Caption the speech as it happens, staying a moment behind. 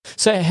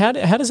So how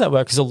does that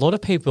work? Because a lot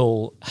of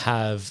people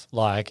have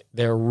like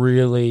they're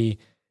really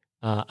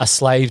a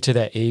slave to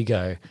their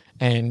ego,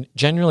 and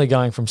generally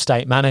going from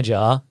state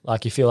manager,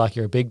 like you feel like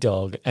you're a big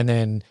dog, and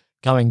then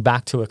going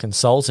back to a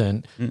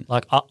consultant,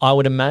 like I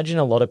would imagine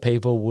a lot of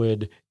people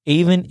would,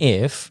 even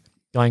if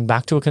going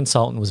back to a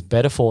consultant was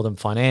better for them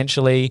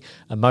financially,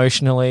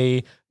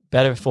 emotionally,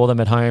 better for them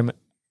at home,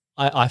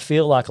 I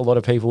feel like a lot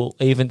of people,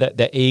 even that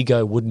their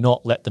ego would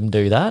not let them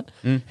do that.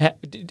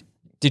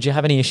 Did you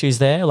have any issues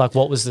there? Like,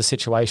 what was the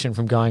situation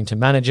from going to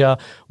manager?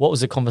 What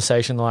was the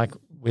conversation like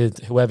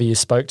with whoever you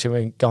spoke to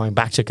and going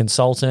back to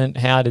consultant?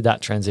 How did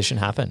that transition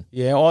happen?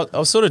 Yeah, well, I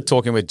was sort of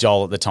talking with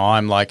Joel at the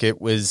time. Like it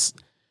wasn't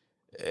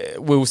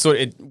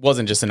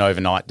just an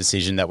overnight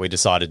decision that we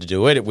decided to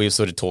do it. We were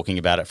sort of talking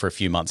about it for a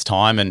few months'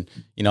 time, and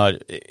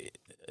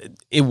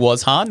it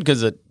was hard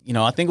because I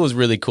think it was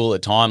really cool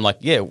at the time. Like,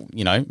 yeah,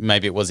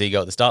 maybe it was ego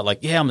at the start. Like,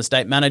 yeah, I'm a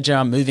state manager,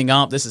 I'm moving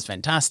up, this is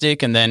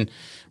fantastic, and then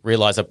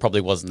realized I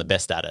probably wasn't the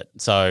best at it.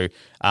 So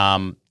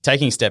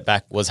taking a step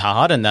back was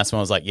hard, and that's when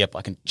I was like, yep,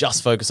 I can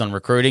just focus on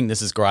recruiting.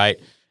 This is great.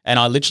 And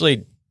I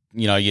literally,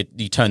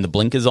 you turn the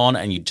blinkers on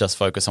and you just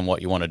focus on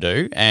what you want to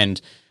do. And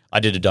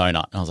I did a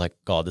donut, and I was like,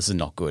 God, this is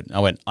not good.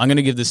 I went, I'm going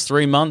to give this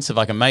 3 months. If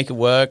I can make it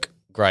work,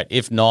 great.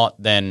 If not,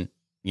 then,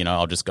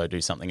 I'll just go do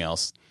something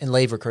else. And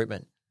leave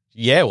recruitment.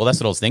 Yeah, well, that's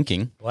what I was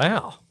thinking.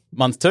 Wow.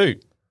 Month 2,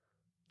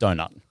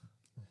 donut.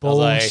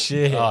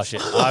 Bullshit. Oh,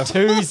 shit.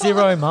 2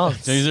 0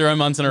 months. 2 0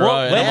 months in a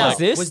row. Where is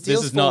this? Was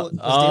deals falling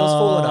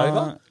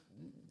over?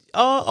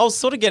 I was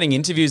sort of getting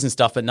interviews and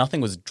stuff, but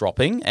nothing was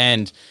dropping.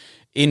 And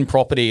in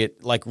property,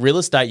 like real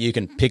estate, you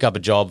can pick up a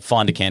job,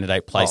 find a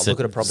candidate, place it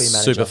look at a property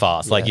manager. Super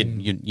fast. Yeah. Like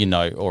you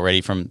know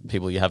already from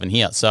people you have in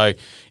here. So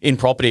in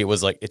property, it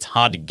was like it's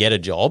hard to get a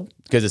job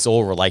because it's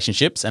all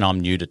relationships, and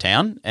I'm new to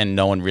town and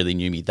no one really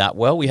knew me that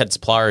well. We had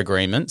supplier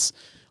agreements.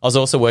 I was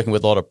also working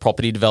with a lot of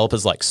property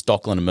developers like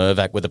Stockland and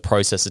Mirvac, where the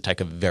process would take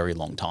a very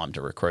long time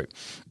to recruit.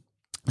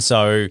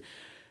 So,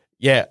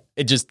 yeah,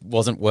 it just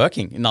wasn't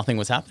working. Nothing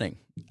was happening.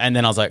 And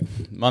then I was like,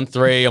 month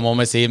 3, I'm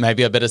almost here.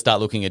 Maybe I better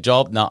start looking at a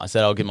job. No, I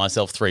said I'll give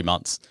myself 3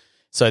 months.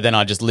 So then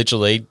I just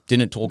literally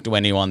didn't talk to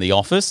anyone in the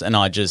office, and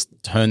I just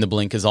turned the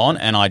blinkers on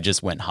and I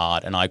just went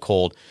hard. And I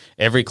called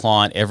every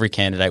client, every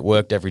candidate,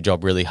 worked every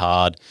job really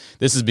hard.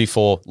 This is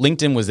before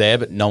LinkedIn was there,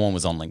 but no one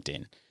was on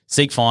LinkedIn.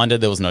 Seek Finder,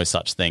 there was no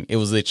such thing. It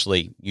was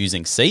literally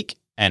using Seek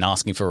and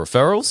asking for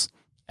referrals,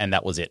 and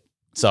that was it.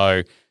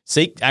 So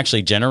Seek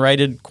actually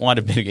generated quite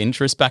a bit of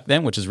interest back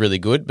then, which is really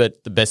good,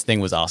 but the best thing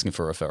was asking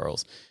for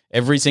referrals.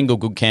 Every single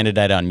good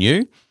candidate I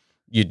knew,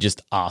 you'd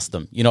just ask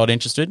them, you're not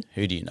interested?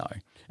 Who do you know?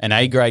 And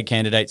A-grade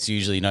candidates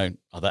usually know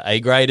other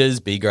A-graders,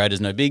 B-graders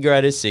know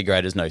B-graders,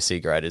 C-graders know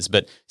C-graders,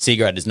 but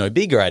C-graders know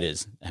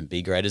B-graders, and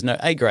B-graders know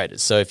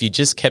A-graders. So if you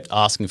just kept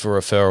asking for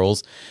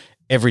referrals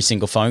every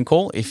single phone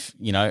call, if,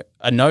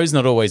 a no's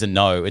not always a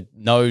no. It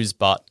knows,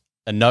 but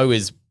a no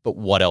is, but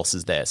what else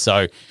is there?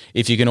 So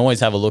if you can always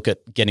have a look at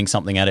getting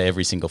something out of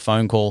every single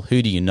phone call,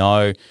 who do you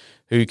know?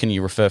 Who can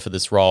you refer for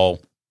this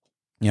role?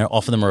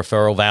 Offer them a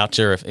referral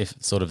voucher if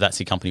sort of that's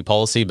your company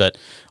policy. But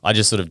I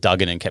just sort of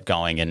dug in and kept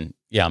going, and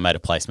yeah, I made a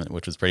placement,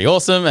 which was pretty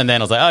awesome. And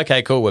then I was like,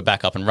 okay, cool, we're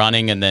back up and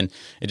running. And then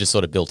it just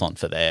sort of built on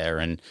for there.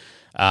 And,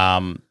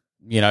 I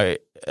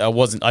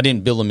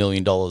didn't build $1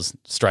 million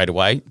straight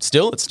away. It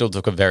still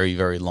took a very,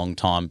 very long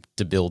time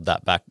to build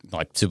that back,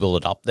 like to build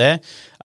it up there.